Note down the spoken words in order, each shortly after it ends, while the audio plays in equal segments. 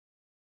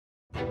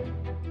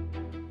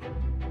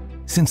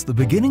Since the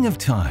beginning of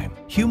time,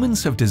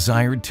 humans have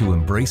desired to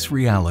embrace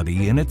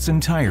reality in its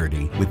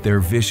entirety with their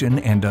vision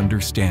and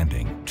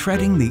understanding,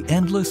 treading the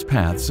endless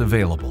paths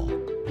available.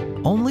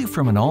 Only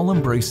from an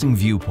all-embracing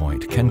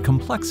viewpoint can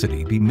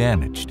complexity be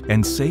managed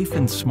and safe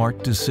and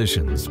smart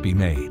decisions be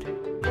made.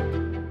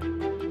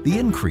 The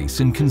increase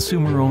in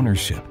consumer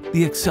ownership,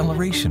 the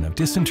acceleration of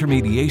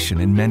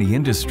disintermediation in many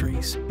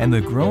industries, and the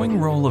growing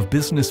role of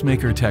business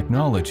maker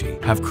technology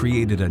have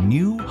created a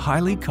new,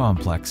 highly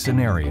complex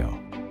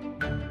scenario.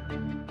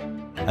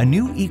 A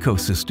new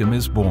ecosystem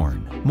is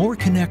born, more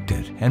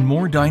connected and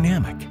more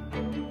dynamic.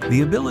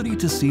 The ability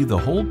to see the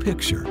whole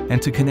picture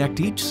and to connect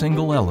each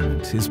single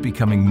element is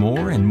becoming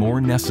more and more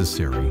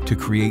necessary to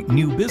create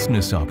new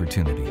business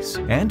opportunities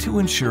and to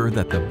ensure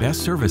that the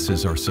best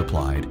services are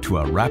supplied to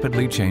a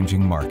rapidly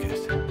changing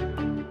market.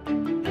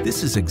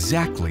 This is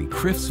exactly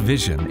CRIF's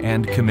vision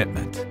and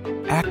commitment,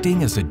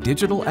 acting as a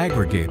digital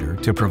aggregator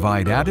to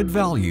provide added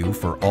value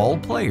for all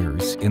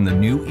players in the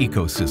new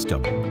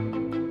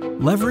ecosystem.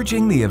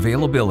 Leveraging the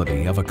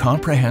availability of a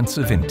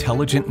comprehensive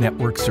intelligent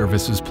network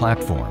services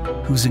platform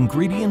whose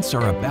ingredients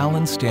are a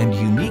balanced and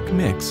unique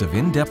mix of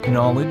in-depth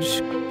knowledge,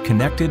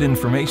 connected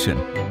information,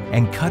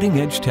 and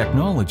cutting-edge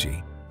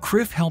technology,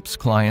 CRIF helps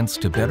clients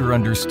to better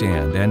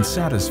understand and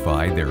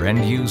satisfy their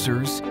end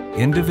users,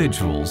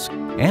 individuals,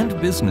 and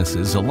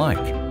businesses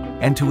alike,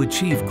 and to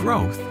achieve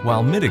growth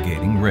while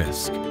mitigating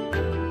risk.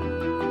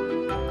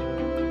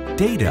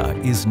 Data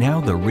is now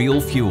the real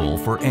fuel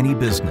for any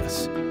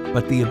business.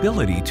 But the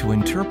ability to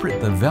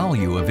interpret the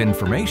value of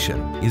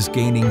information is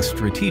gaining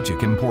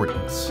strategic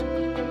importance.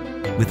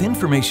 With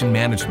information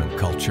management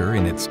culture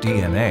in its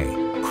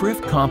DNA,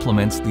 CRIF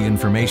complements the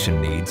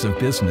information needs of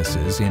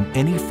businesses in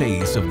any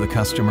phase of the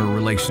customer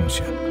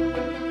relationship.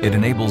 It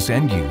enables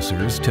end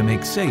users to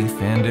make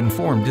safe and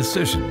informed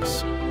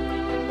decisions.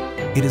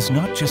 It is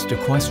not just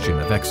a question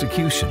of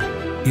execution,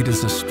 it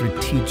is a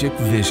strategic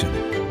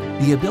vision.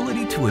 The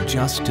ability to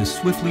adjust to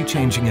swiftly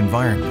changing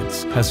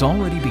environments has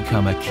already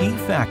become a key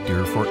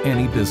factor for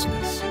any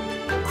business.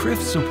 CRIF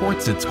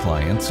supports its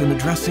clients in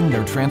addressing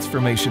their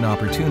transformation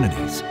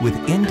opportunities with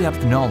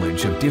in-depth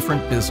knowledge of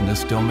different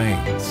business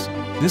domains.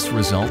 This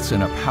results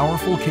in a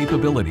powerful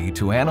capability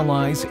to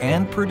analyze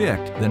and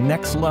predict the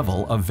next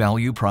level of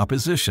value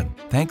proposition,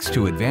 thanks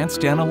to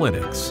advanced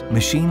analytics,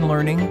 machine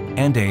learning,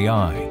 and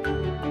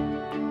AI.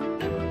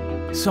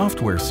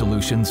 Software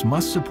solutions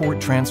must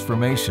support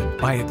transformation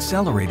by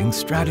accelerating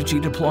strategy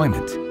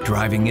deployment,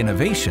 driving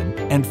innovation,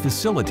 and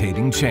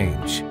facilitating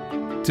change.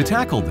 To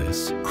tackle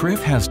this,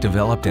 CRIF has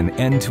developed an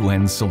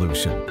end-to-end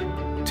solution.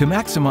 To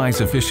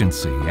maximize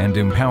efficiency and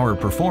empower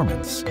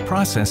performance,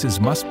 processes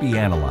must be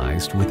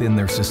analyzed within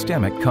their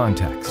systemic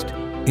context.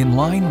 In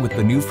line with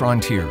the new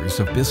frontiers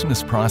of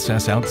business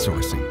process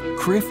outsourcing,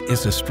 CRIF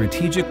is a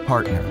strategic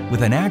partner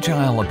with an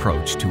agile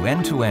approach to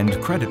end-to-end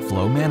credit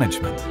flow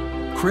management.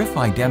 CRIF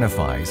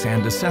identifies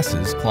and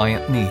assesses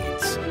client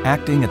needs,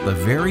 acting at the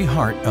very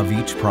heart of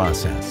each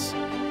process.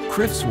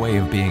 CRIF's way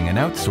of being an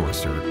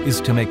outsourcer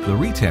is to make the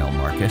retail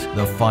market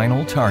the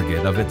final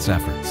target of its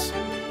efforts.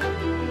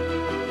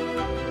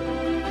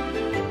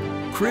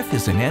 CRIF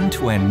is an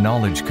end-to-end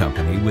knowledge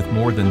company with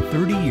more than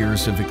 30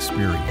 years of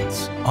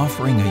experience,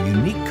 offering a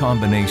unique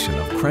combination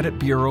of credit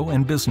bureau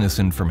and business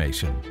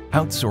information,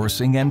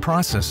 outsourcing and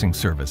processing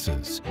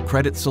services,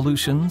 credit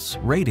solutions,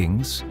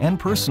 ratings, and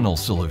personal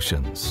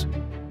solutions.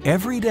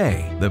 Every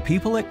day, the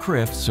people at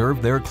CRIF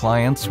serve their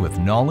clients with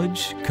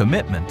knowledge,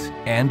 commitment,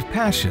 and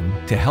passion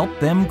to help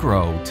them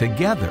grow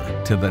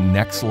together to the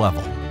next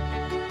level.